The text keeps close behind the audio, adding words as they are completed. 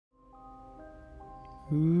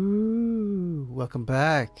Ooh, welcome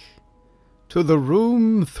back to the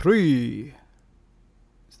room 3.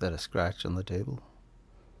 Is that a scratch on the table?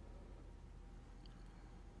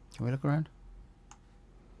 Can we look around?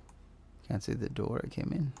 Can't see the door I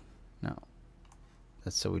came in. No.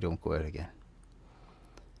 That's so we don't go out again.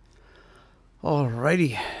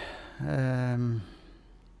 Alrighty.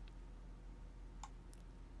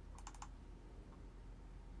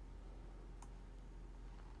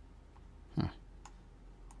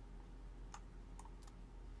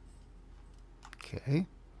 Okay.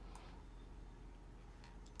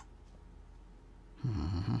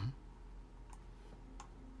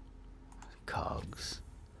 Cogs.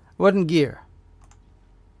 Wooden gear.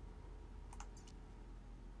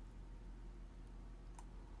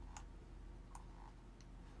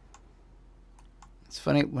 It's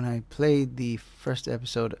funny, when I played the first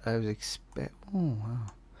episode, I was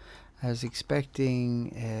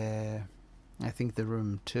expecting I think the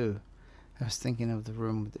room 2. I was thinking of the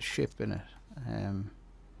room with the ship in it. I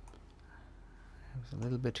was a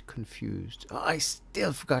little bit confused. Oh, I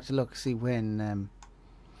still forgot to see when.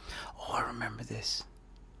 Oh, I remember this.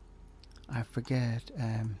 I forgot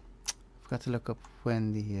to look up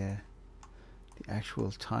when the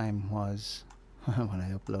actual time was when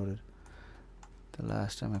I uploaded the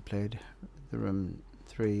last time I played the room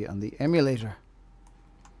 3 on the emulator.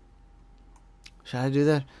 Shall I do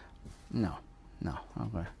that? No. I'm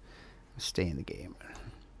gonna stay in the game.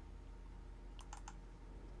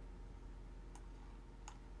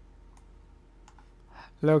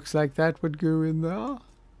 Looks like that would go in there.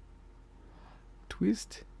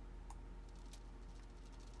 Twist.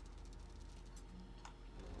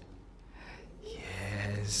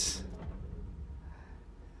 Yes.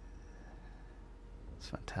 It's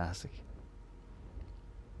fantastic.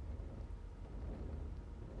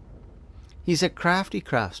 He's a crafty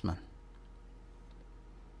craftsman.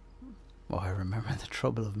 Oh, I remember the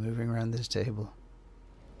trouble of moving around this table.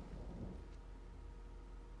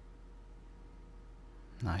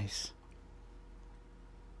 Nice.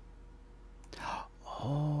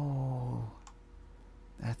 Oh,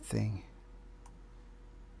 that thing.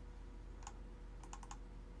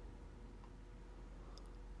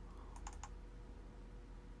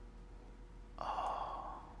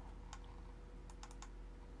 Oh.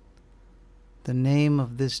 The name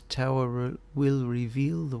of this tower will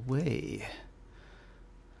reveal the way.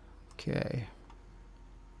 Okay.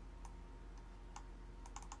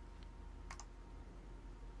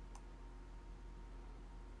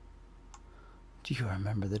 Do you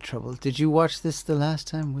remember the trouble? Did you watch this the last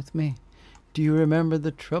time with me? Do you remember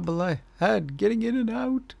the trouble I had getting in and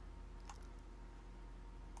out?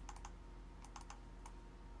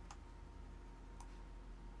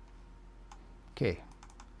 Okay.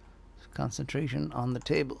 Concentration on the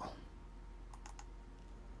table.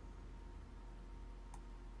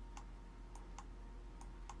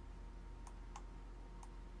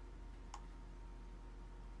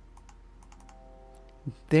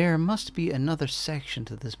 There must be another section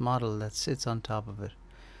to this model that sits on top of it.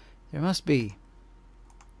 There must be.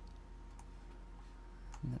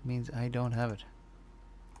 That means I don't have it.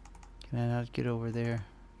 Can I not get over there?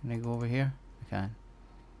 Can I go over here? I can.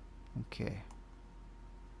 Okay.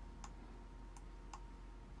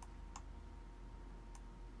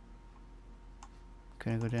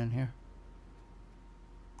 Can I go down here?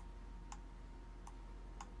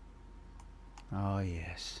 Oh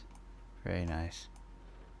yes. Very nice.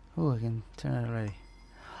 Oh, I can turn it already.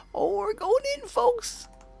 Oh, we're going in, folks!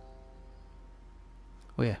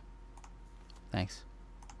 Oh yeah. Thanks.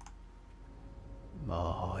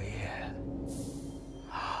 Oh yeah.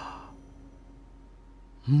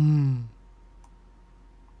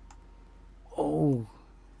 Oh,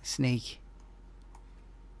 snake.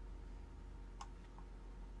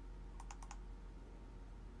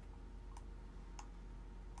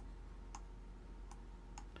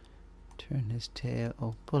 Turn his tail.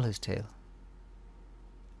 Oh, pull his tail.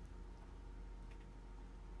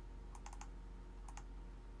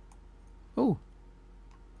 Oh.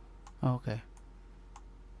 Okay.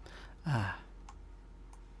 Ah.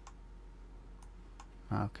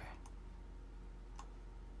 Okay.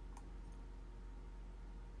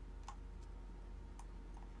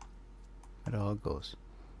 It all goes.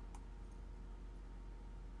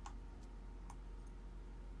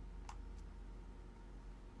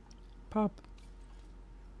 Pop.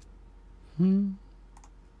 Isn't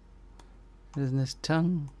his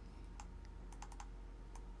tongue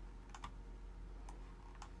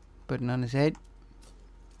putting on his head?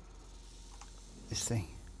 This thing.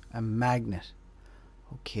 A magnet.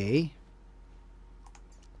 Okay.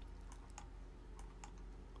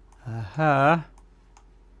 Aha.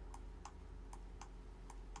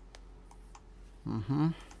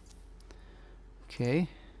 Okay.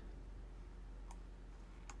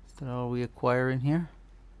 Is that all we acquire in here?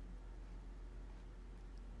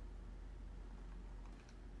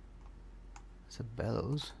 It's a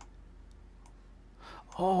bellows.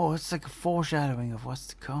 Oh, it's like a foreshadowing of what's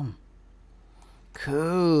to come.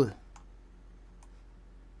 Cool.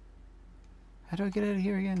 How do I get out of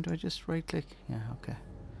here again? Do I just right click? Yeah, okay.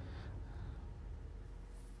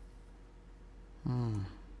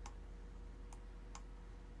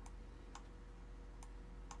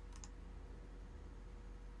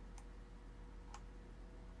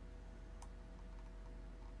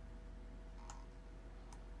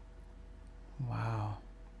 Wow.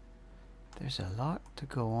 There's a lot to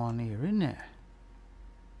go on here, isn't there?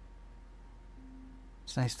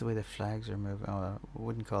 It's nice the way the flags are moving. Oh, I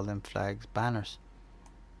wouldn't call them flags, banners.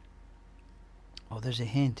 Oh, there's a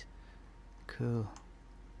hint. Cool.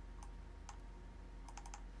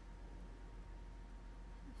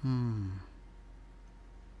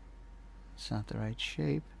 It's not the right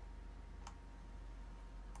shape.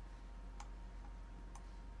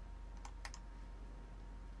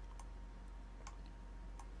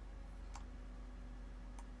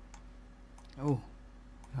 Oh,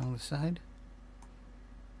 along the side.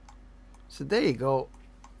 So there you go.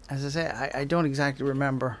 As I say, I don't exactly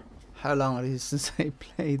remember how long it is since I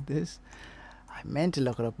played this. I meant to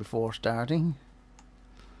look it up before starting.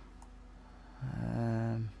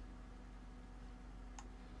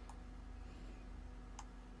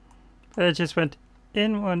 But I just went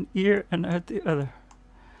in one ear and out the other.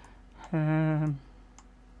 Maybe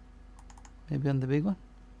on the big one?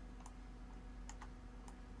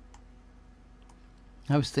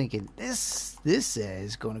 I was thinking this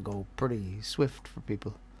is going to go pretty swift for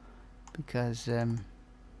people because I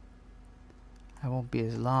won't be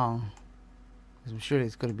as long. I'm sure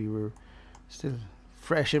it's going to be still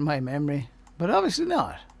fresh in my memory, but obviously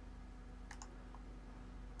not.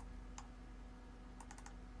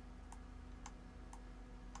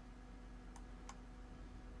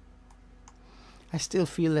 I still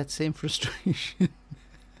feel that same frustration.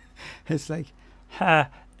 It's like,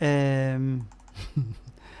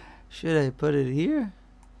 should I put it here?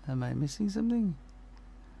 Am I missing something?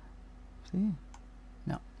 See?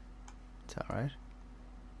 No. It's alright.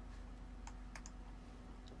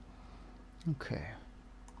 Okay.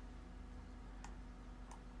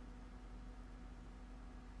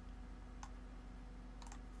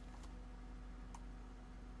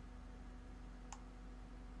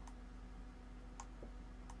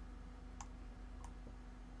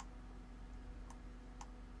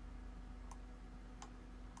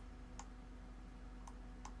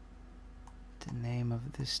 The name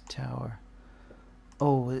of this tower.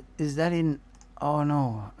 Oh, is that in... Oh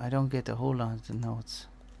no, I don't get to hold on to the notes.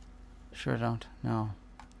 Sure don't, no.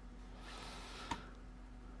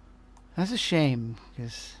 That's a shame,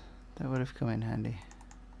 because that would have come in handy.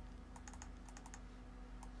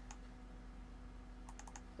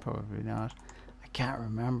 Probably not. I can't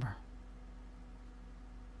remember.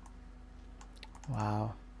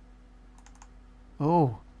 Wow.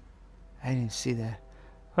 Oh, I didn't see that.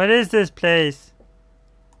 What is this place?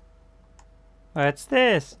 What's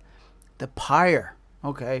this? The pyre.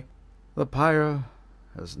 Okay. The pyre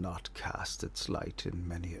has not cast its light in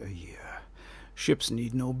many a year. Ships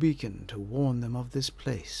need no beacon to warn them of this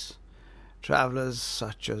place. Travellers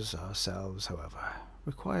such as ourselves, however,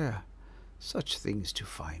 require such things to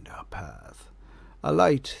find our path. A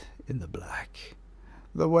light in the black.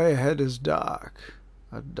 The way ahead is dark,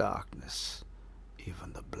 a darkness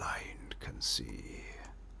even the blind can see.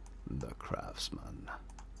 The Craftsman.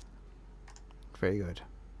 Very good.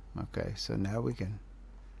 Okay, so now we can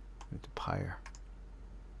with the pyre.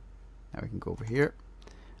 Now we can go over here.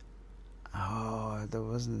 Oh, there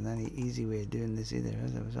wasn't any easy way of doing this either.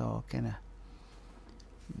 It was all kind of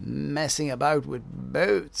messing about with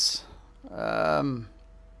boats.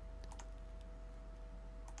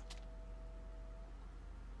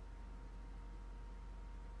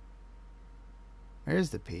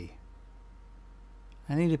 Where's the P?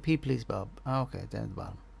 I need a P, please, Bob. Oh, okay, down at the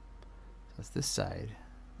bottom. So it's this side.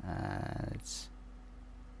 It's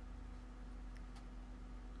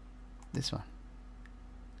this one.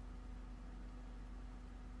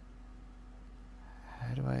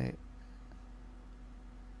 How do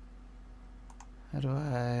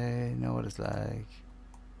I know what it's like?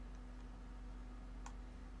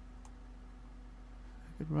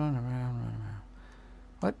 I could run around.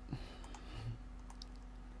 What?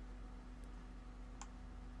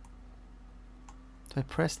 Do I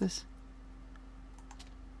press this?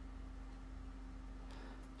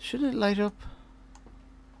 Should it light up?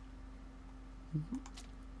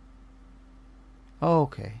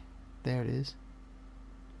 Okay, there it is.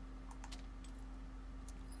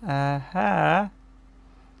 Aha.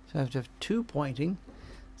 So I have to have 2 pointing.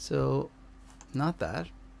 So not that,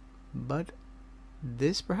 but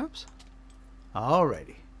this perhaps?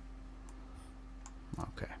 Alrighty.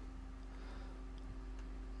 Okay.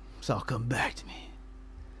 So I'll come back to me.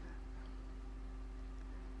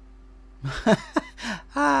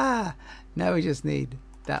 Ah! Now we just need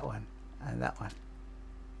that one and that one.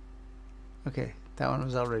 Okay, that one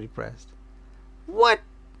was already pressed. What?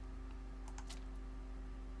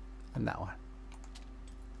 And that one.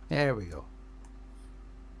 There we go.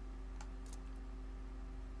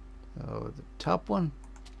 So the top one.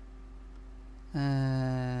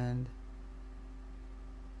 And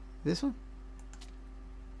this one.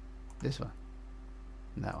 This one.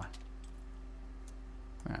 And that one.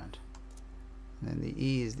 Round. And then the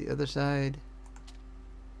E is the other side.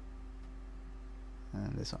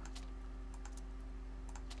 And this one.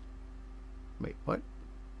 Wait, what?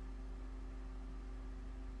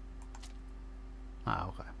 Ah,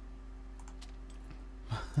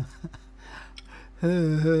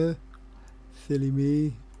 okay. Silly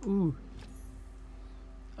me. Ooh.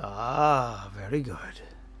 Ah, very good.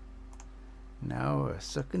 Now a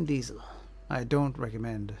sucking diesel. I don't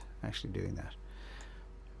recommend actually doing that.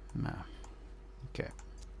 No. Okay.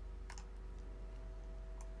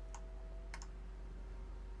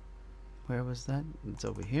 Where was that? It's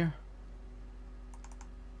over here.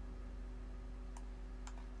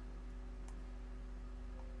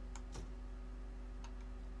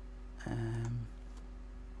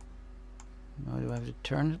 Oh, do I have to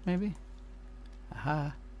turn it maybe?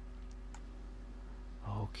 Aha.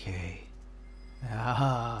 Okay.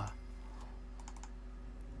 Aha.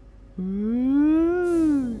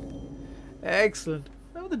 Ooh. Excellent.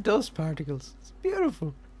 Oh, the dust particles. It's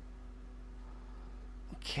beautiful.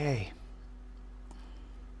 Okay.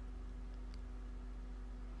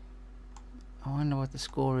 I wonder what the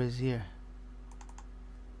score is here.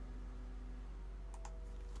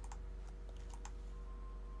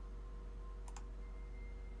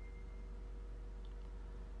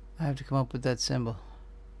 I have to come up with that symbol.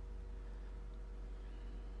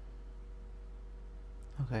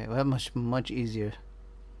 Okay, well, much easier.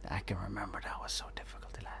 I can remember that was so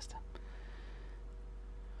difficult the last time.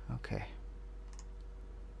 Okay.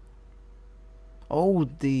 Oh,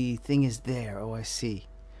 the thing is there. Oh, I see.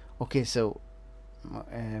 Okay, so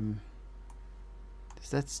does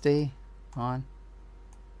that stay on?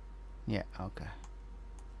 Yeah, okay.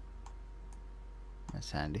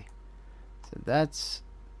 That's handy. So that's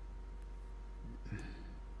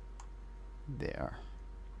there.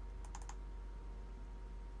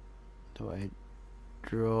 Do I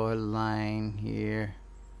draw a line here?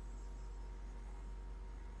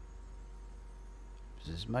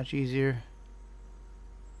 This is much easier.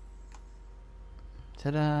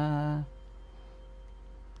 Ta-da!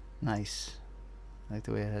 Nice. I like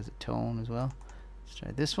the way it has a tone as well. Let's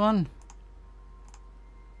try this one.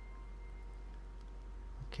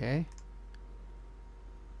 Okay.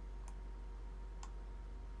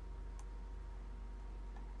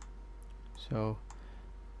 So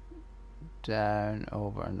down,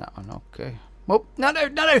 over, and that one. Okay. Whoop! Not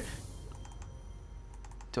out! Not out!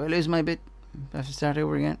 Do I lose my bit? I have to start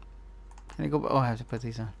over again. Can I go? Oh, I have to put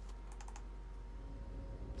these on.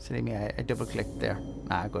 Silly me! I double clicked there.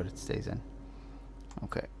 Ah, good. It stays in.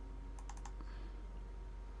 Okay.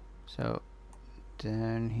 So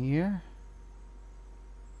down here.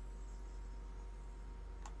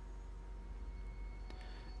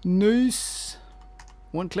 Nice.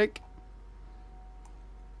 One click.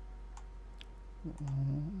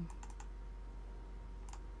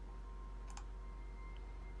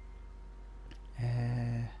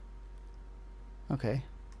 Okay,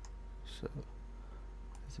 so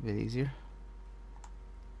that's a bit easier.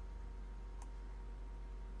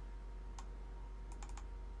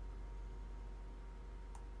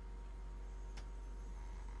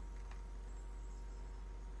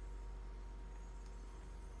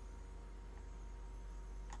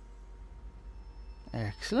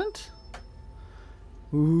 Excellent.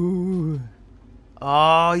 Ooh.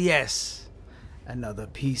 Oh, yes. Another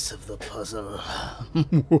piece of the puzzle.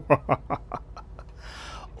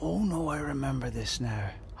 Oh, no, I remember this now.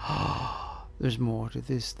 There's more to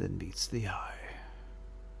this than meets the eye.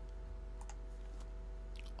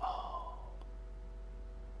 Oh.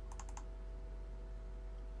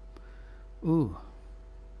 Ooh.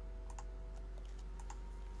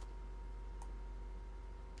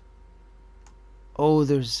 Oh,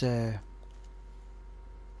 there's I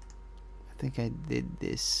think I did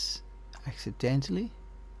this accidentally,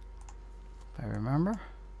 if I remember.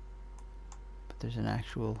 But there's an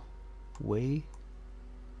actual way.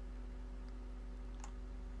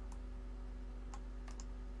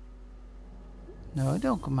 No,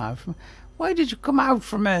 don't come out from... Why did you come out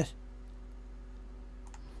from it?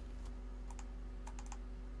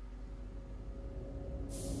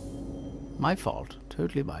 My fault.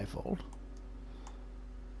 Totally my fault.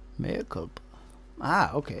 Mea culpa.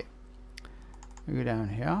 Ah, okay. We go down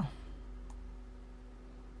here.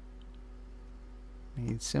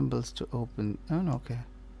 Need symbols to open... Oh, no, okay.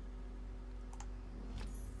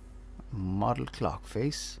 Model clock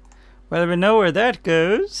face. Well, we know where that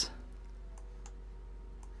goes.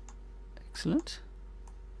 Excellent.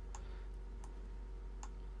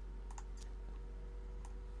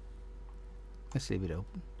 Let's leave it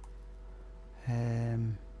open.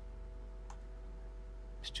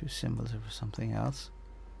 There's two symbols for something else.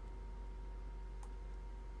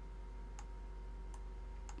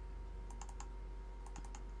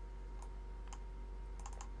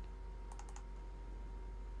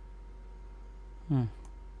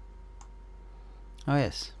 Oh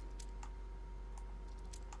yes.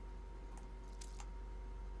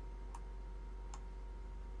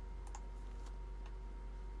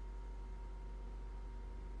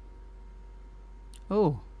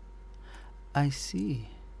 Oh, I see.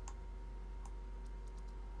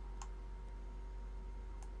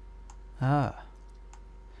 Ah,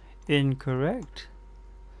 Incorrect.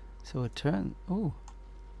 so it turned. Oh,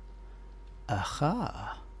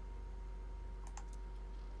 aha.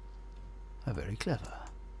 Very clever.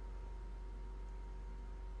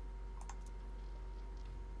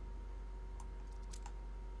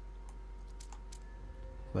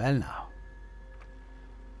 Well now.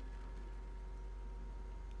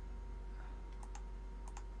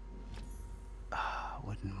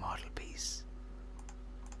 Wooden model piece.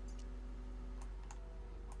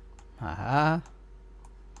 Aha.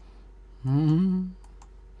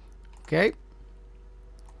 Okay.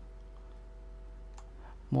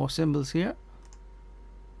 More symbols here.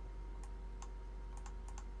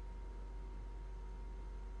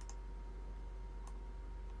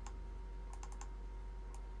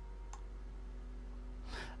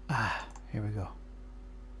 Ah, here we go.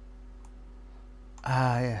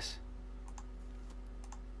 Ah, yes.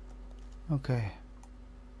 Okay.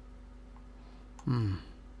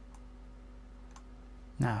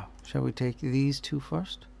 Now, shall we take these two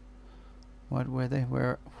first? What were they?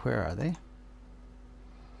 Where are they?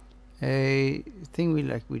 A thing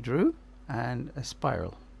we drew and a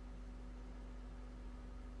spiral.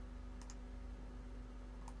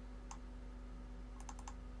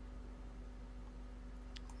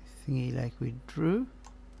 Thingy like we drew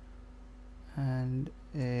and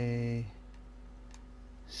a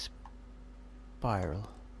spiral.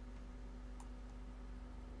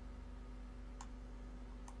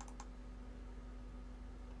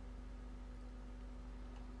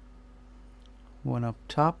 One up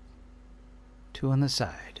top, two on the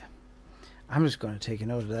side. I'm just going to take a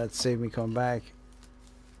note of that, save me coming back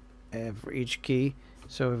for each key.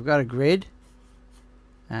 So we've got a grid,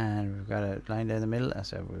 and we've got a line down the middle. I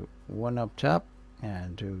said one up top,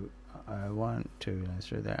 and two, one, two lines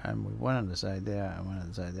through there, and one on the side there, and one on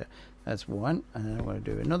the side there. That's one, and then I'm going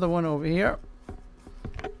to do another one over here.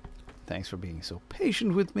 Thanks for being so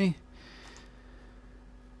patient with me.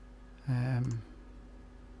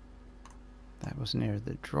 That was near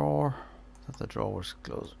the drawer. I thought the drawer was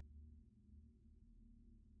closed.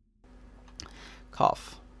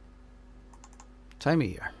 Cough. Time of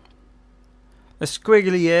year. A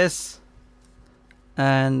squiggly yes.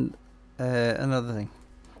 And Another thing.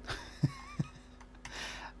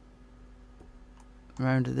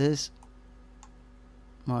 Around to this.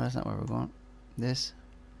 No, that's not where we're going. This.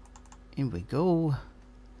 In we go.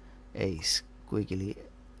 A squiggly.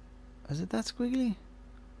 Is it that squiggly? I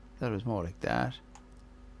thought it was more like that.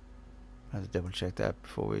 I have to double check that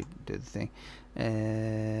before we do the thing.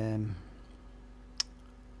 That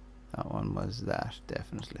one was that,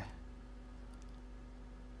 definitely.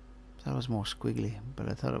 That was more squiggly, but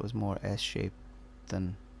I thought it was more S-shaped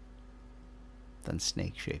than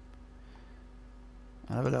snake shape.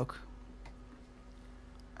 I'll have a look.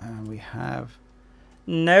 And we have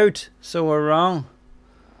note, so we're wrong.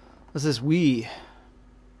 What's this we?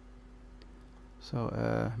 So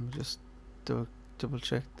let me just double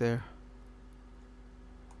check there.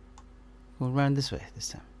 Go around this way this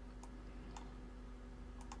time.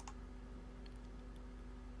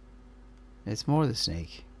 It's more the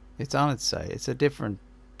snake. It's on its side. It's a different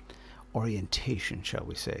orientation, shall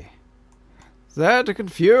we say. Is that to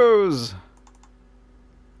confuse?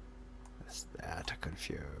 Is that to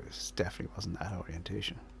confuse? Definitely wasn't that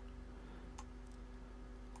orientation.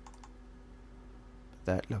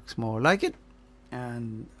 that looks more like it.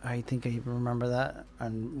 And I think I even remember that,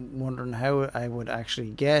 and wondering how I would actually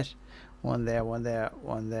get one there, one there,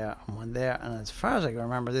 one there, and one there. And as far as I can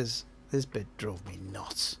remember, this bit drove me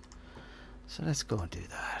nuts. So let's go and do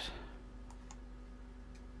that.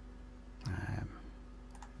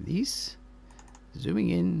 These, zooming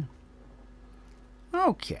in.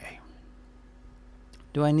 Okay.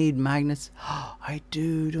 Do I need magnets? Oh, I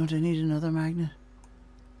do. Don't I need another magnet?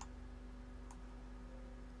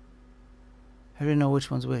 How do I know which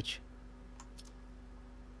one's which?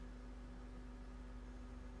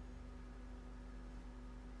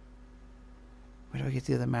 Where do I get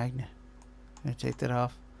the other magnet? Can I take that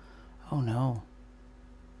off? Oh no.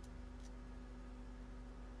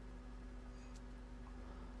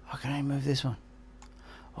 How can I move this one?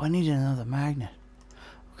 Oh, I need another magnet.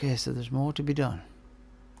 Okay, so there's more to be done.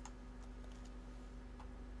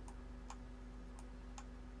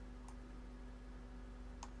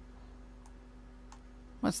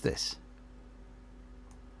 What's this?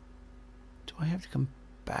 Do I have to come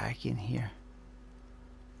back in here?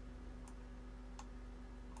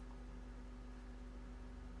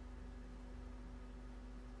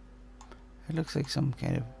 It looks like some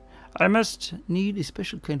kind of... I must need a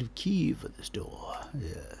special kind of key for this door.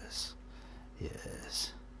 Yes.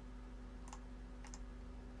 Yes.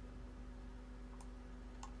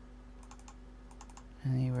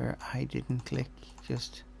 Anywhere I didn't click,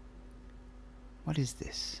 just... What is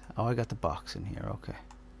this? Oh, I got the box in here, okay.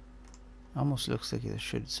 Almost looks like there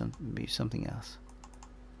should be something else.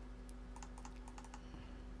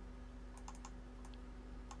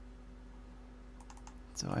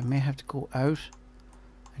 So I may have to go out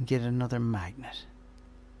and get another magnet.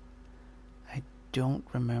 I don't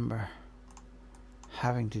remember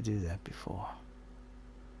having to do that before.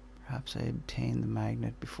 Perhaps I obtained the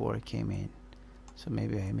magnet before I came in, so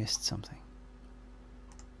maybe I missed something.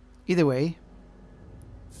 Either way,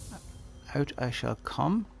 out I shall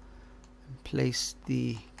come and place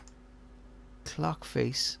the clock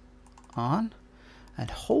face on and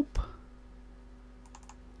hope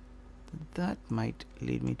that might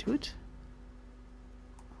lead me to it.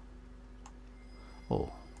 Oh,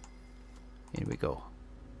 here we go.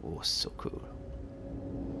 Oh, so cool.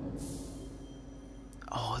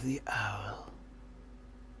 Oh, the owl.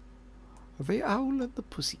 The owl and the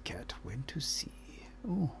pussycat went to sea.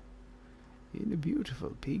 Oh, in a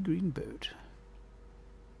beautiful pea green boat.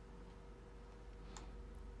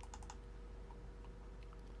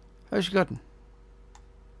 How's she gotten?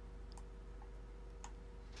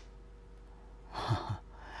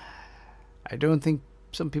 I don't think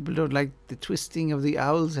some people don't like the twisting of the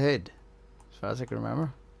owl's head, as far as I can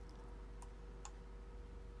remember.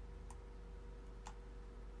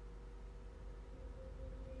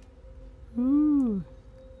 Ooh.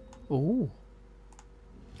 Oh.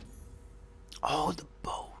 Oh, the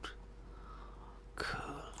boat. Cool.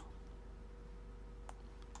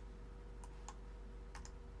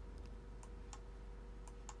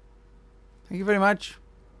 Thank you very much.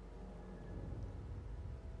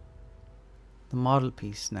 The model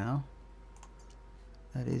piece now.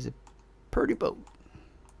 That is a pretty boat.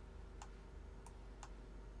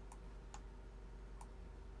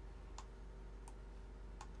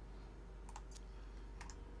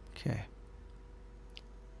 Okay.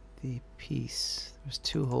 The piece. There's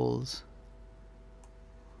 2 holes.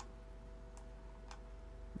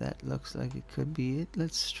 That looks like it could be it.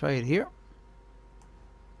 Let's try it here.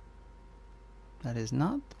 That is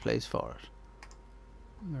not the place for it.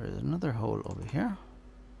 There is another hole over here.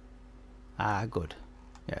 Ah, good.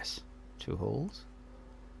 Yes, 2 holes.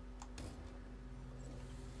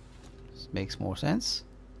 This makes more sense.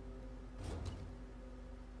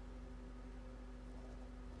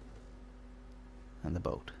 And the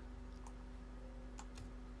boat.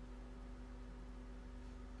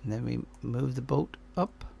 And then we move the boat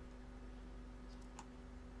up.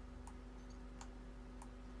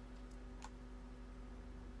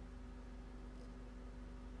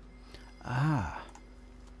 Ah.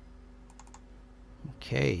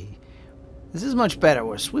 Okay. This is much better.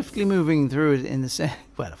 We're swiftly moving through it in the same...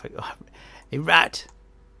 Well, if I go... A rat.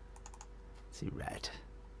 Let's see, rat.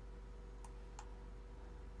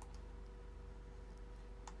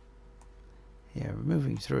 Yeah, we're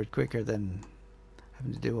moving through it quicker than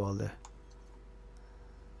having to do all the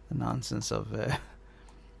nonsense of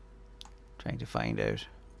trying to find out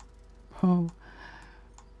how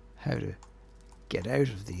to get out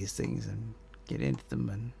of these things and get into them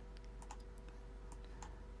and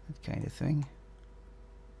that kind of thing.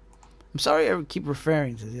 I'm sorry I keep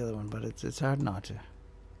referring to the other one, but it's hard not to.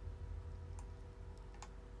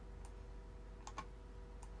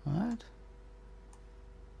 What?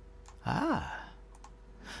 Ah.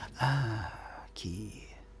 Ah. Key.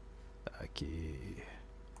 A key.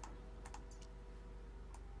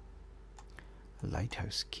 A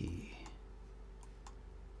lighthouse key.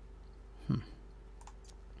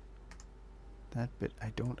 That bit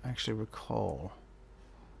I don't actually recall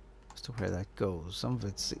as to where that goes. Some of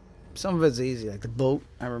it's easy, like the boat.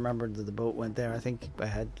 I remembered that the boat went there. I think I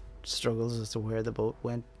had struggles as to where the boat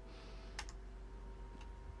went.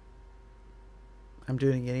 I'm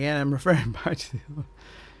doing it again. I'm referring back to the other.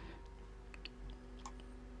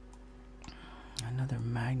 Another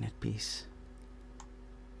magnet piece.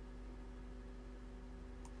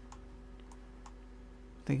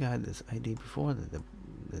 I think I had this idea before that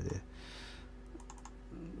the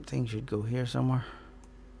thing should go here somewhere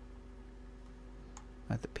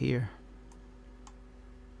at the pier.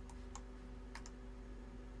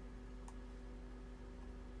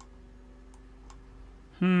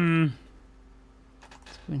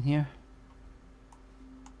 Let's go in here.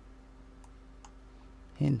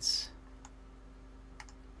 Hints.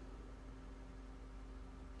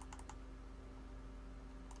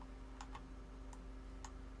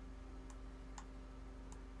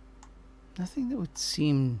 Nothing that would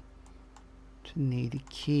seem to need a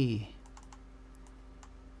key.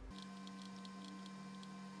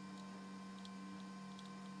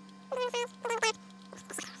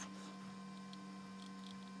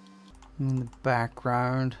 In the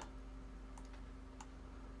background.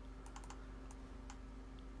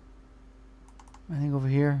 I think over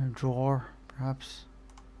here, a drawer, perhaps.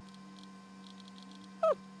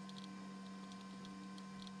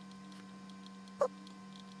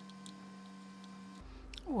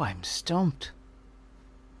 Oh, I'm stumped.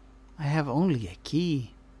 I have only a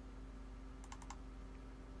key.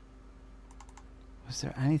 Was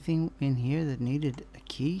there anything in here that needed a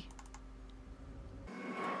key?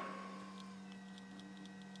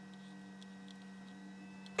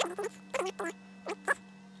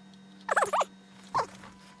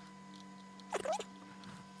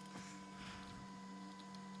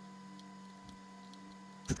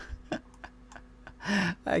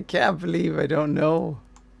 I can't believe I don't know.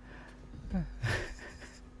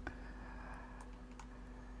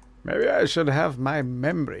 Maybe I should have my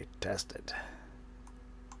memory tested.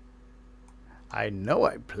 I know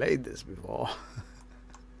I played this before.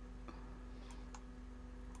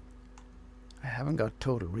 I haven't got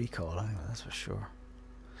total recall anyway, that's for sure.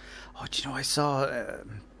 Oh, do you know, I saw a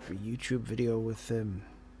YouTube video with there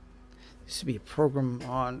used to be a program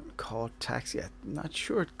on called Taxi. I'm not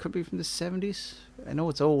sure, it could be from the 70s. I know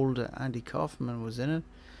it's old. Andy Kaufman was in it.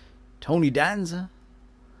 Tony Danza.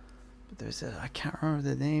 But there's I can't remember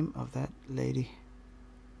the name of that lady.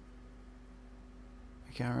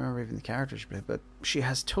 I can't remember even the character she played, but she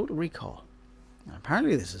has total recall. And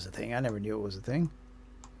apparently this is a thing. I never knew it was a thing.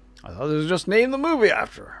 I thought it was just named the movie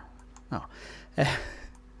after her. No.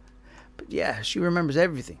 But yeah, she remembers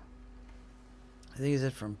everything. I think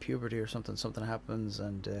it's from puberty or something. Something happens,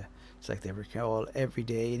 and it's like they recall every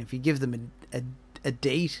day. And if you give them a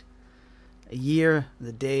date, a year,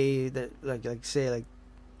 the day that, like say, like,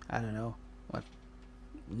 I don't know, what,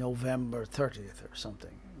 November 30th or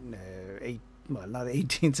something. Well, not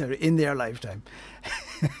 18th, in their lifetime.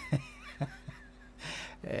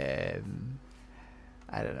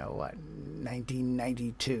 I don't know what,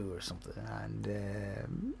 1992 or something,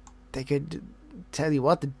 and they could tell you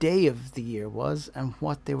what the day of the year was and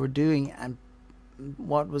what they were doing and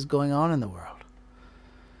what was going on in the world.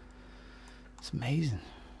 It's amazing.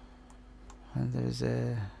 And there's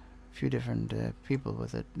a few different people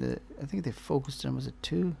with it. I think they focused on, was it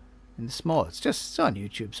 2 in the small? It's on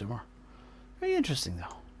YouTube somewhere. Very interesting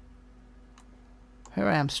though. Here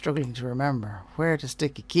I am struggling to remember where to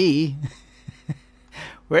stick a key,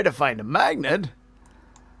 where to find a magnet,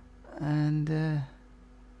 and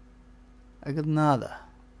I got nada.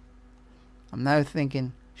 I'm now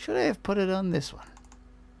thinking, should I have put it on this one?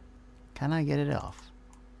 Can I get it off?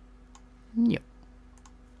 Yep.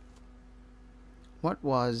 What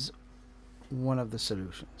was one of the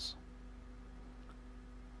solutions?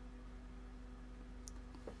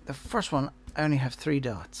 The first one, I only have 3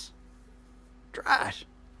 dots. Drat!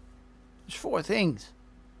 There's 4 things.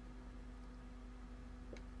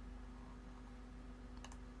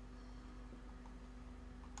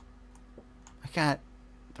 I can't.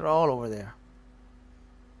 They're all over there.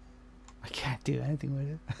 I can't do anything with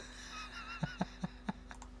it.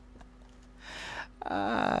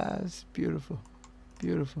 Ah, it's beautiful.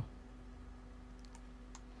 Beautiful.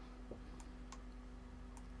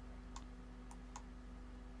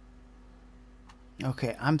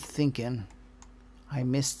 Okay, I'm thinking I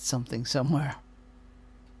missed something somewhere.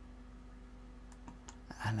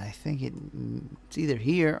 and I think it's either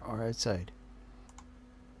here or outside.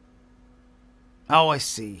 Oh, I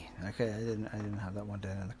see. Okay, I didn't have that one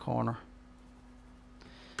down in the corner.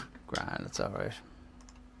 Grand, it's all right.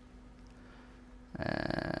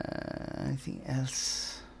 Anything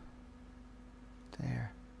else?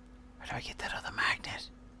 There. Where do I get that other magnet?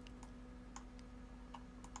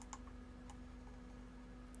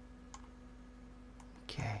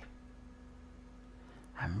 Okay.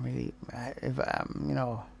 I'm really, if you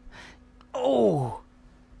know. Oh,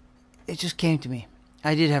 it just came to me.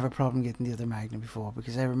 I did have a problem getting the other magnet before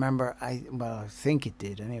because I remember I think it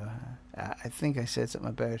did anyway. I think I said something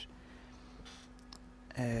about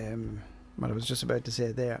what I was just about to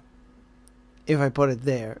say there. If I put it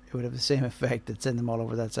there, it would have the same effect that send them all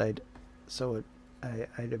over that side. So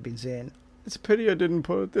I'd have been saying, it's a pity I didn't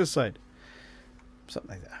put it this side.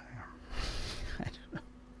 Something like that. I don't know.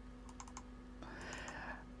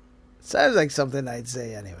 Sounds like something I'd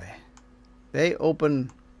say anyway. They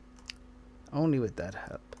open only with that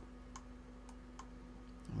help.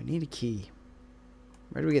 We need a key.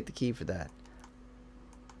 Where do we get the key for that?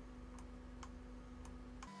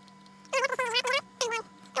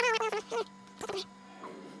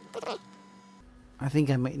 I think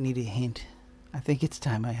I might need a hint. I think it's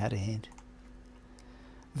time I had a hint.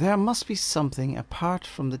 There must be something apart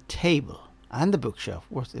from the table and the bookshelf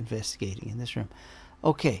worth investigating in this room.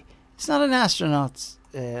 Okay, it's not an astronaut,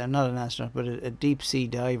 but a deep sea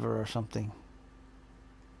diver or something.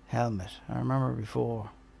 Helmet. I remember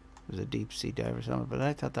before it was a deep sea diver helmet, but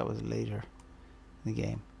I thought that was later in the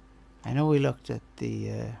game. I know we looked at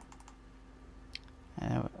the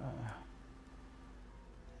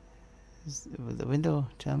will the window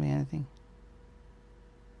tell me anything?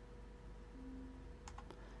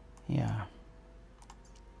 Yeah.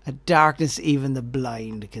 A darkness even the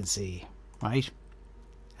blind can see, right?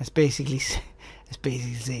 That's basically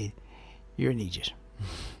saying you're an idiot.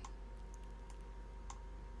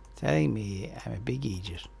 Telling me I'm a big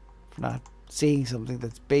idiot for not seeing something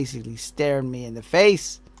that's basically staring me in the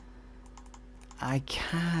face. I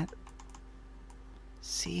can't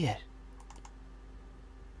see it.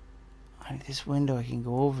 This window I can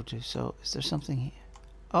go over to, so is there something here?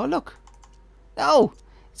 Oh, look. No!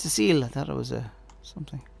 It's a seal. I thought it was a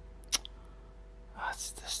something. Oh,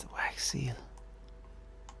 it's just the wax seal.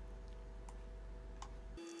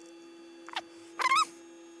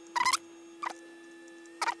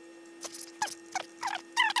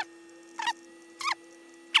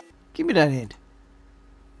 Give me that hint.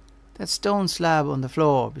 That stone slab on the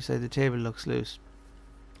floor beside the table looks loose.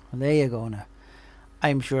 Well, there you go now.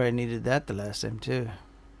 I'm sure I needed that the last time too,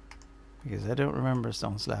 because I don't remember a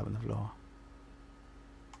stone slab on the floor.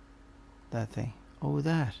 That thing. Oh,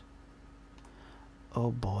 that. Oh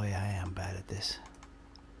boy, I am bad at this.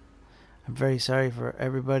 I'm very sorry for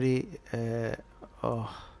everybody. Having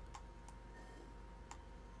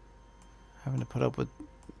to put up with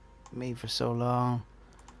me for so long,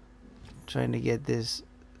 trying to get this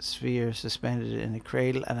sphere suspended in a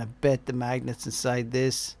cradle, and I bet the magnets inside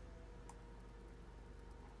this.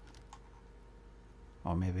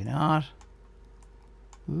 Or maybe not.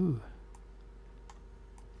 Ooh.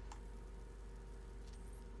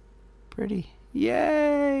 Pretty.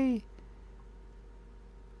 Yay!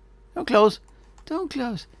 Don't close. Don't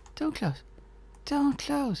close. Don't close. Don't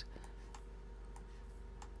close.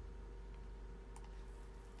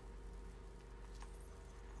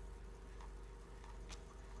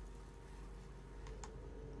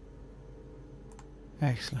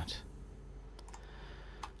 Excellent.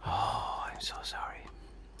 Oh, I'm so sorry.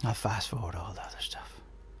 I'll fast forward all the other stuff.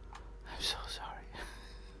 I'm so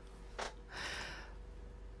sorry.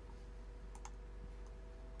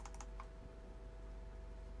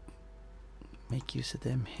 Make use of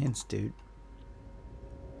them hints, dude.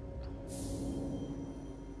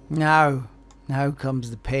 Now comes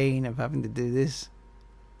the pain of having to do this.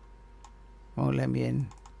 Won't let me in.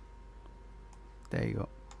 There you go.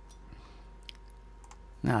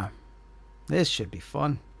 Now, this should be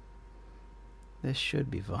fun. This should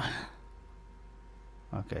be fun.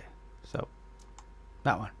 Okay, so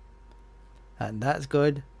that one. And that's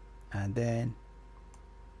good. And then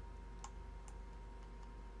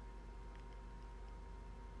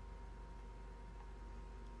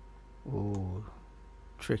oh,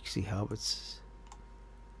 tricksy hobbits.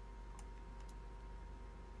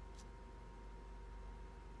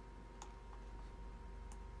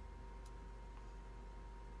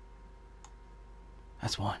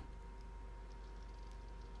 That's one.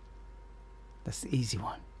 That's the easy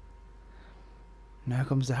one. Now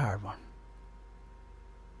comes the hard one.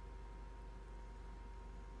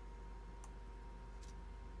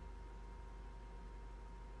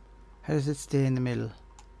 How does it stay in the middle?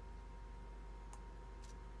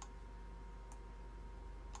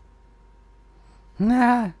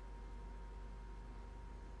 Nah.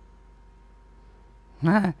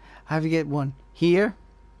 Nah. I have to get one here,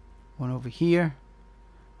 one over here,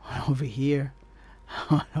 one over here,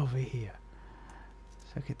 one over here.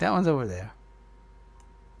 So okay, that one's over there.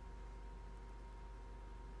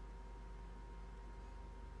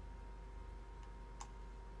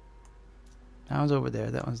 That one's over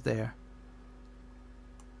there, that one's there.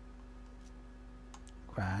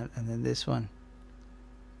 Grand, and then this one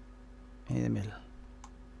in the middle.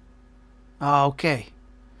 Oh, okay.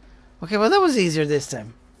 Okay, well that was easier this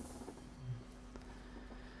time.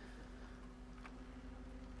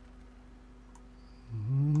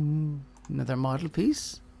 Another model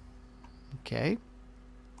piece. Okay.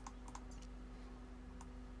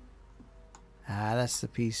 Ah, that's the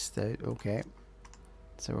piece that, okay.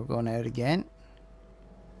 So we're going out again.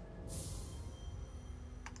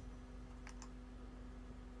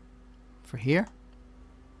 For here.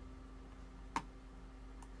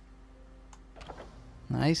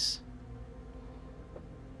 Nice.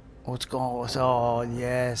 Oh, it's going. Oh,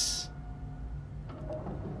 yes.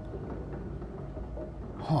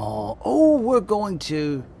 Oh, oh, we're going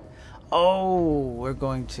to. Oh, we're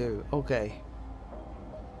going to. Okay.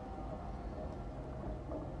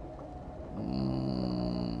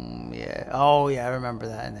 Yeah. Oh, yeah, I remember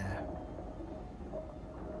that now.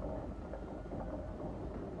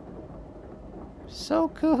 So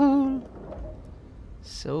cool.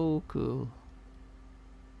 So cool.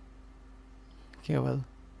 Okay, well,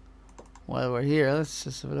 while we're here, let's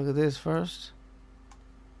just have a look at this first.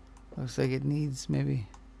 Looks like it needs maybe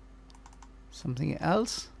something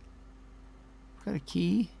else. We've got a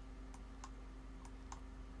key.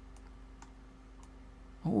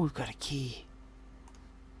 Oh, we've got a key.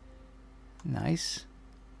 Nice.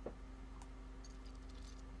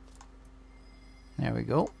 There we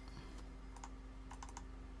go.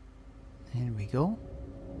 In we go.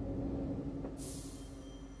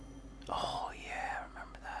 Oh yeah, I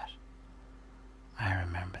remember that. I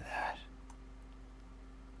remember that.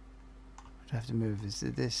 What do I have to move? Is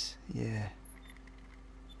it this? Yeah.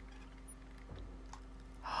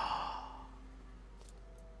 Oh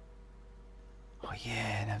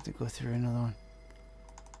yeah, and I have to go through another one.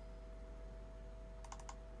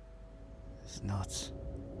 It's nuts.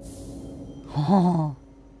 Oh.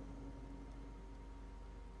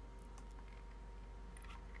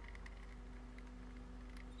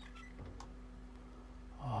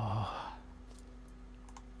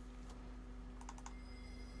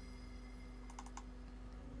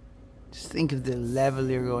 Just think of the level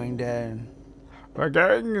you're going down. We're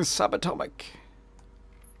going subatomic.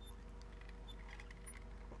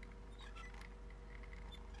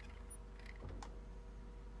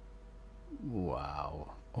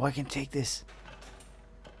 Wow. Oh, I can take this.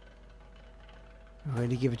 You're ready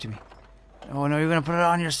to give it to me. Oh no, you're gonna put it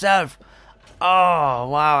on yourself. Oh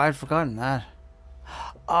wow, I'd forgotten that.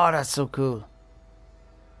 Oh, that's so cool.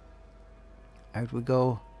 Out we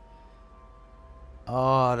go.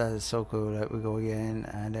 Oh, that is so cool. Out we go again,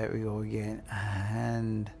 and out we go again,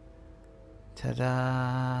 and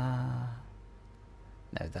ta-da!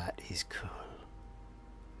 Now that is cool.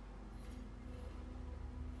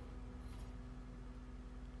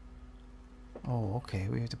 Oh, okay,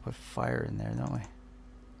 we have to put fire in there, don't we?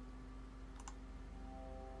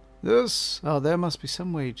 This? Oh, there must be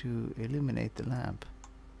some way to illuminate the lamp.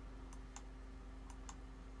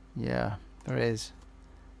 Yeah, there is.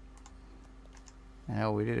 I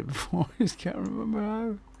know we did it before, I just can't remember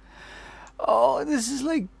how. Oh, this is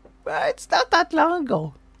like, it's not that long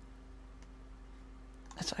ago.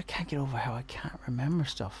 That's, I can't get over how I can't remember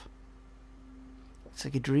stuff. It's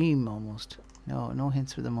like a dream almost. No, no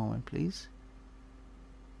hints for the moment, please.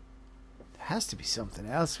 There has to be something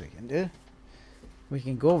else we can do. We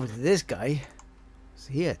can go over to this guy.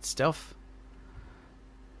 So he had stuff.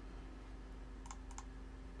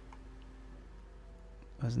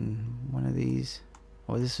 Wasn't one of these?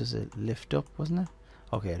 Oh, this was a lift up, wasn't it?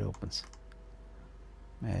 Okay, it opens.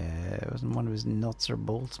 Wasn't one of his nuts or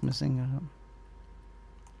bolts missing or something?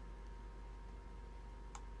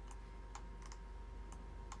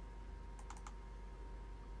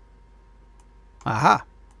 Aha!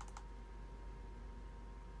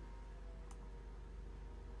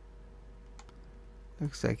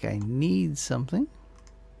 Looks like I need something.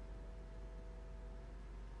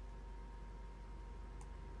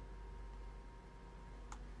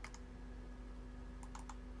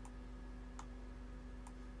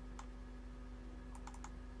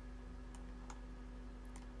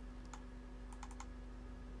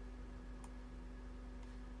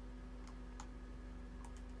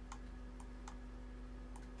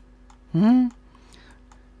 Hmm?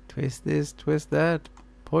 Twist this, twist that.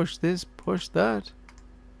 Push this, push that.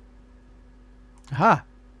 Aha!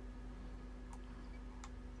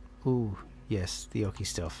 Ooh, yes, the yucky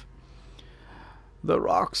stuff. The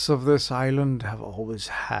rocks of this island have always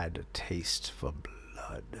had a taste for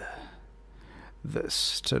blood.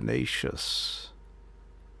 This tenacious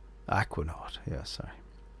aquanaut,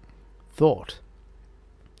 thought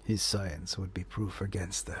his science would be proof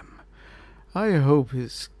against them. I hope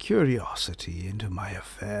his curiosity into my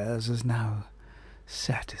affairs is now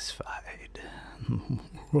satisfied.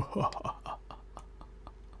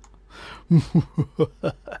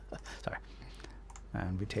 Sorry.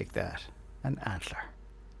 And we take that. An antler.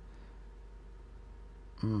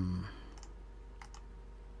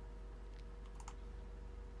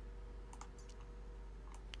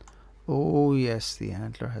 Oh yes, the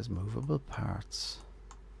antler has movable parts.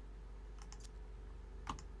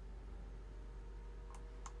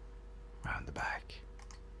 Round the back.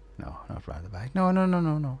 No, not round the back. No, no, no,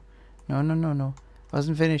 no, no. No, no, no, no.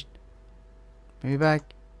 Wasn't finished. Bring me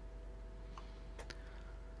back.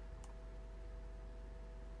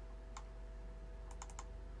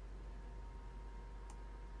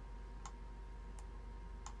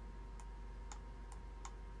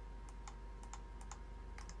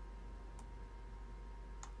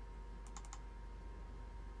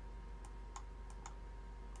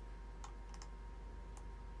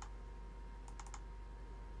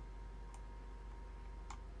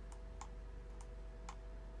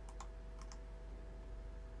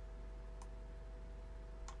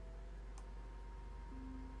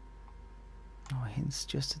 No hints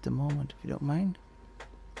just at the moment, if you don't mind.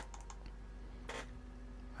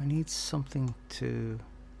 I need something to...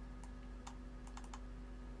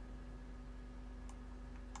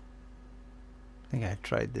 I think I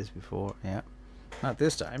tried this before, yeah. Not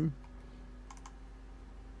this time.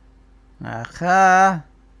 Aha!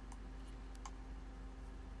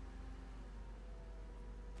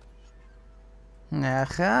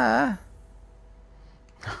 Aha!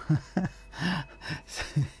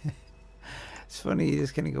 It's funny, you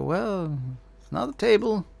just kind of go, well, it's not a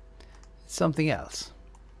table, it's something else.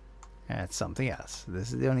 Yeah, it's something else.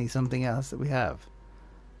 This is the only something else that we have.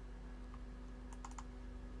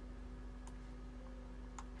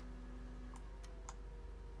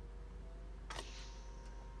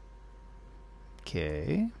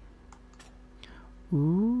 Okay.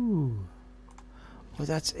 Ooh. Oh,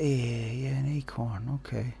 that's an acorn.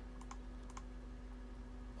 Okay.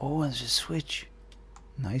 Oh, and there's a switch.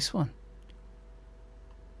 Nice one.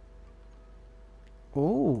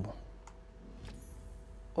 Oh.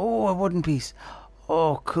 Oh, a wooden piece.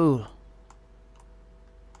 Oh, cool.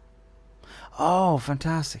 Oh,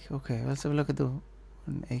 fantastic. Okay, let's have a look at the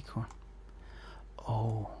acorn.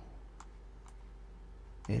 Oh.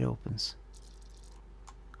 It opens.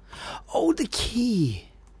 Oh, the key.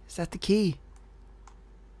 Is that the key?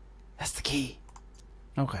 That's the key.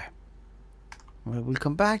 Okay. Well, we'll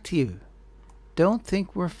come back to you. Don't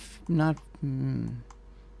think we're not...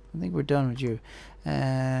 I think we're done with you.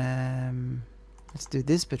 Let's do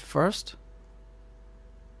this bit first.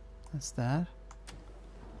 That's that.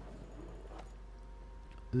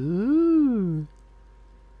 Ooh.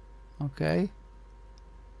 Okay.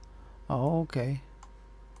 Oh, okay.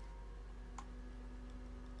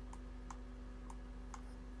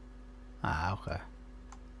 Ah, okay.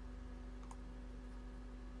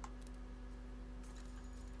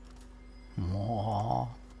 Mwah.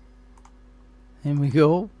 Here we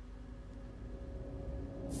go.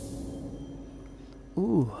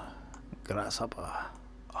 Ooh, grasshopper.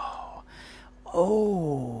 Oh,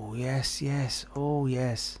 oh, yes, yes. Oh,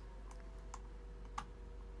 yes.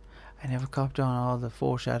 I never copped on all the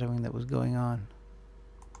foreshadowing that was going on.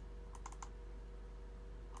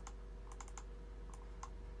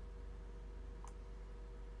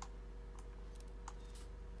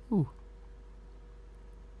 Ooh.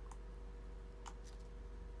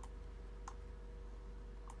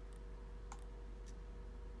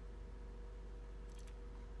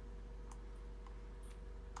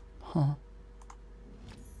 Huh.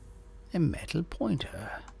 A metal pointer.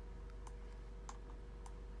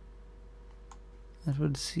 That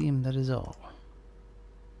would seem that is all.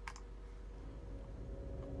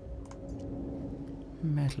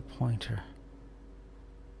 Metal pointer.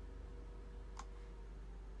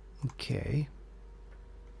 Okay.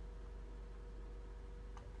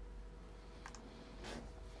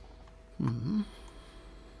 Hmm.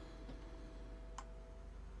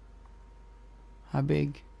 How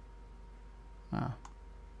big? Ah.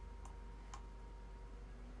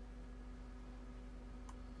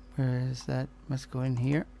 Where is that? Let's go in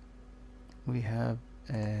here. We have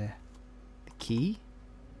key?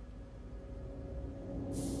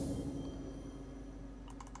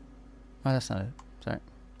 Oh, that's not it. Sorry.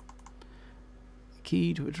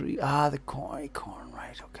 Key to a tree. Ah, the corn.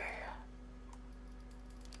 Right, okay.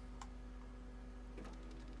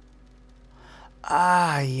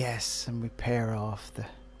 Ah, yes. And repair off the...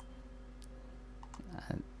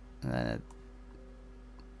 And then it...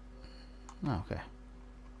 Oh, okay.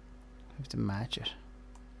 I have to match it.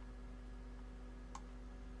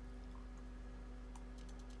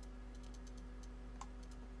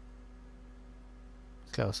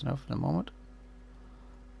 Close enough in a moment.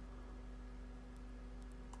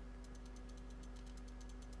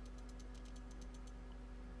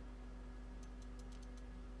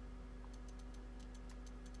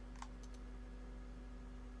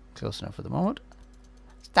 Close enough for the moment.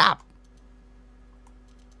 Stop!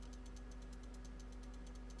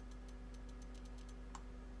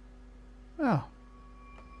 Oh.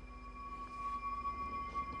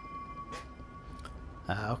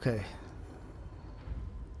 Ah, okay.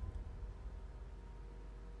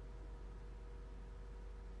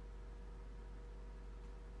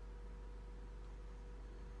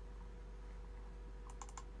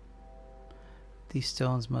 These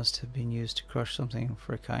stones must have been used to crush something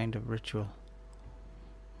for a kind of ritual.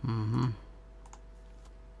 Mm-hmm.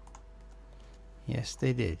 Yes,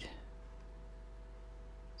 they did.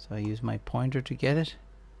 So I use my pointer to get it.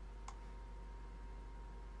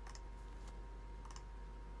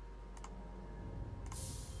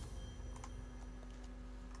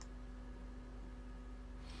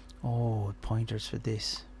 Oh, pointers for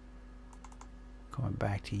this. Coming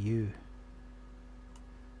back to you.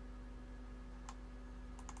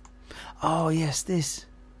 Oh, yes, this.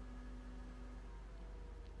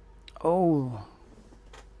 Oh.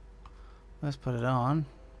 Let's put it on.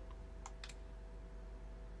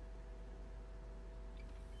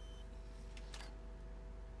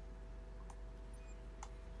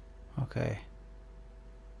 Okay.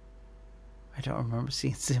 I don't remember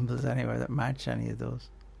seeing symbols anywhere that match any of those.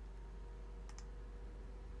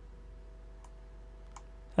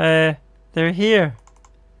 They're here.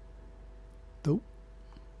 Nope.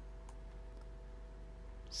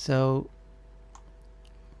 So,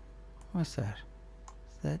 what's that?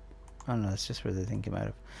 Is that? Oh no, that's just where the thing came out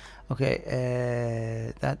of.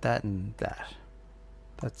 Okay, that, and that.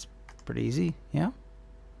 That's pretty easy, yeah?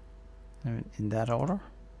 In that order.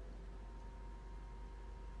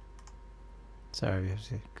 Sorry, we have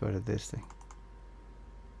to go to this thing.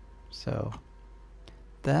 So,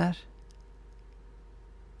 that,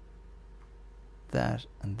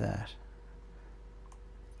 and that.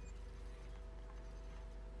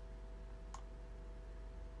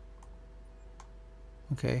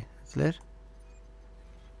 Okay, that's lit.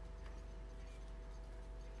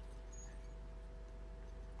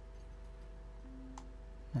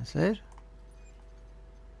 That's it.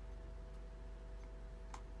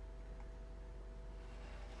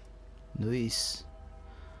 Nice.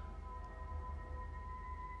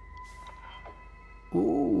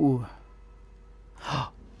 Ooh.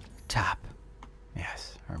 Tap.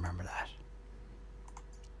 Yes, I remember that.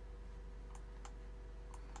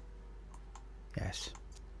 Yes.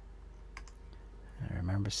 I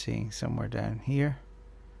remember seeing somewhere down here.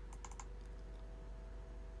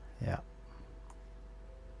 Yeah.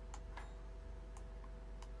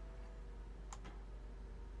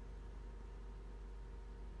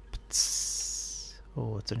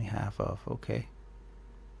 Oh, it's only half off. Okay.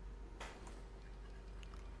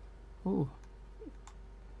 Ooh.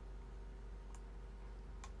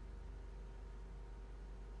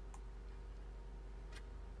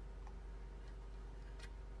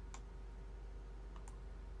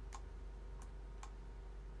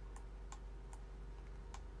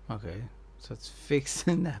 Okay, so it's fixed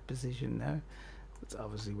in that position now. That's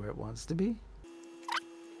obviously where it wants to be.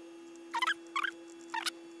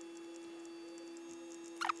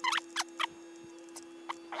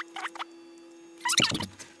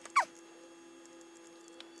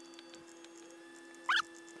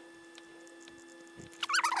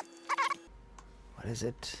 What is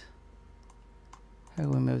it? How do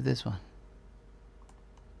we move this one?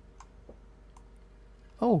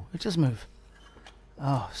 Oh, it just moved.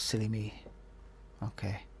 Oh, silly me.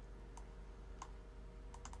 Okay.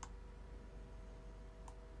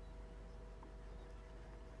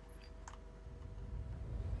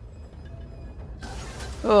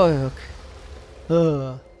 Oh, look.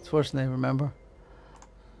 Oh, it's worse than I remember.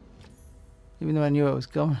 Even though I knew it was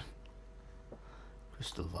coming.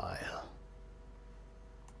 Crystal vial.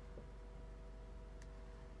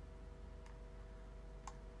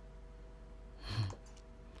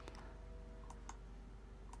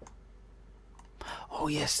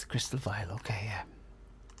 yes, the crystal vial. Okay, yeah.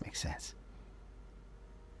 Makes sense.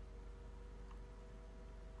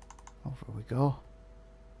 Over we go.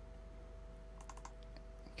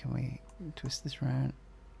 Can we twist this around?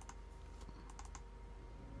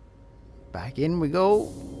 Back in we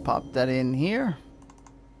go. Pop that in here.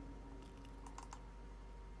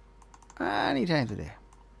 Anytime today.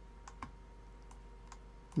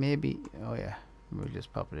 Maybe. Oh yeah. We'll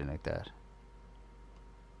just pop it in like that.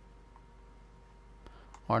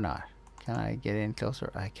 Or not. Can I get in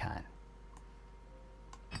closer? I can.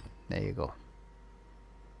 There you go.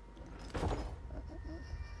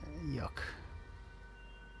 Yuck.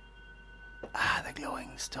 Ah, the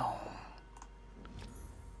glowing stone.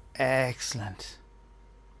 Excellent.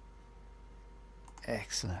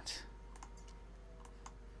 Excellent.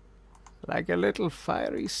 Like a little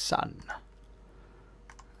fiery sun.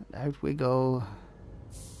 And out we go.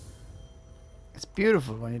 It's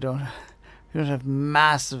beautiful when you don't have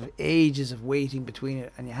massive ages of waiting between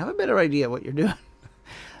it, and you have a better idea what you're doing.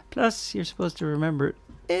 Plus, you're supposed to remember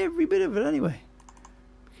every bit of it anyway,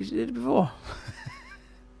 because you did it before.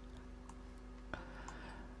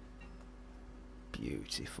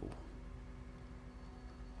 Beautiful.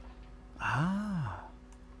 Ah.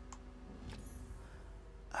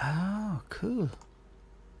 Oh, cool.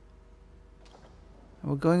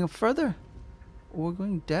 And we're going up further. Or we're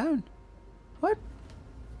going down. What?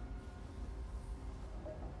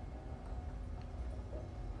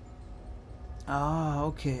 Ah,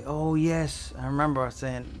 okay. Oh, yes. I remember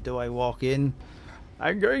saying, do I walk in?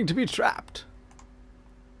 I'm going to be trapped.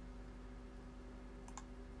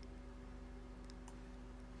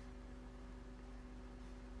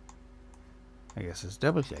 I guess it's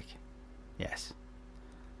double click. Yes.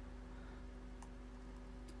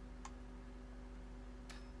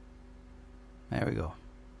 There we go.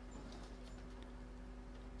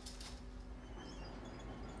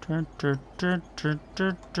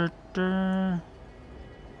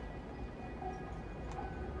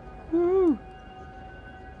 Woo.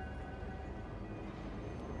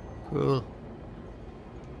 Cool.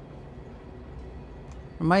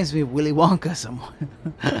 Reminds me of Willy Wonka somewhat.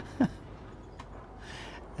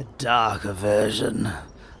 A darker version.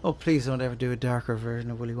 Oh, please don't ever do a darker version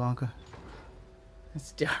of Willy Wonka.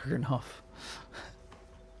 It's dark enough.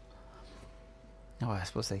 Oh, I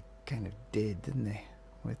suppose they kind of did, didn't they?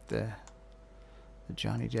 With the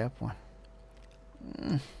Johnny Depp one.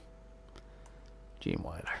 Gene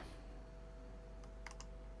Wilder.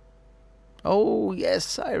 Oh,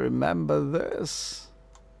 yes, I remember this.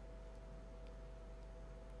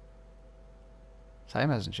 Time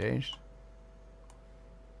hasn't changed.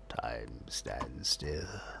 Time stands still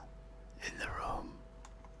in the room.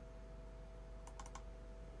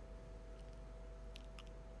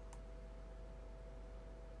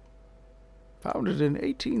 Founded in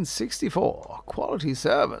 1864, quality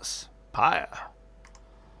service, Pyre.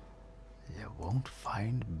 You won't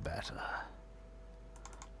find better.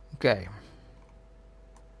 Okay.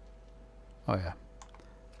 Oh yeah.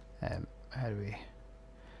 How do we?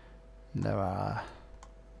 There are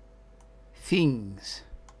things.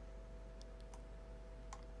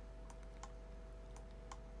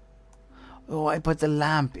 Oh, I put the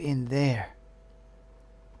lamp in there.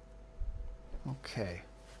 Okay.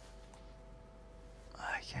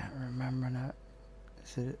 I can't remember now.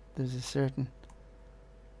 Is it? There's a certain.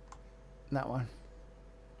 That one.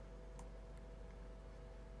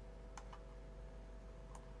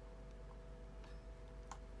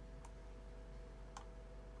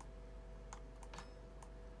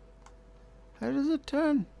 How does it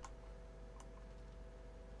turn?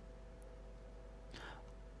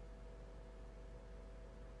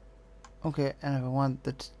 Okay, and if I want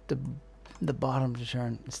the bottom to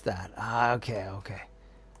turn, it's that. Ah, okay, okay.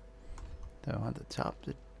 Do I want the top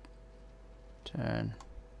to turn?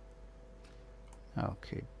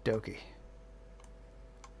 Okay, dokie.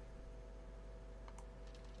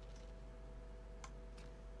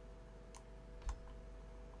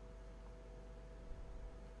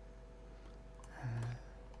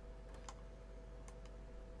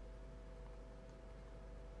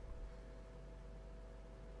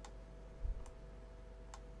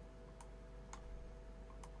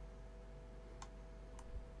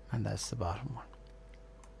 And that's the bottom one.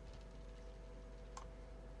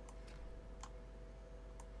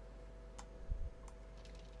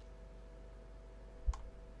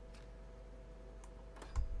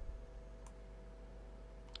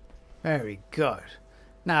 Very good.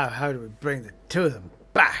 Now how do we bring the two of them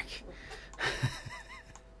back?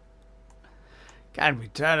 Can we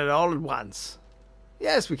turn it all at once?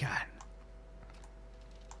 Yes, we can.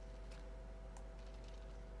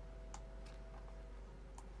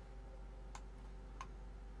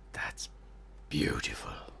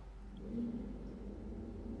 Beautiful.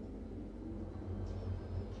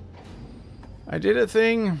 I did a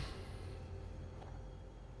thing.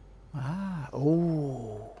 Ah,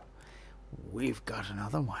 oh. We've got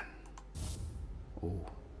another one. Oh.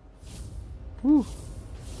 Woo.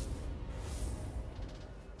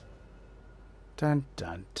 Dun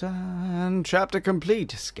dun dun. Chapter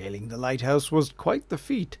complete. Scaling the lighthouse was quite the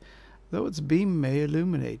feat, though its beam may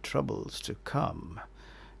illuminate troubles to come.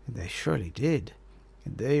 And they surely did,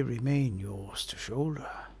 and they remain yours to shoulder.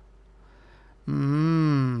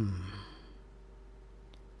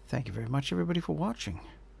 Thank you very much, everybody, for watching.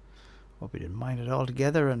 Hope you didn't mind it all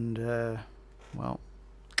together, and, well,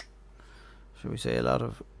 shall we say a lot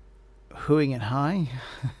of hooing and hawing?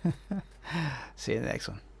 See you in the next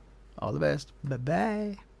one. All the best.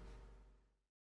 Bye-bye.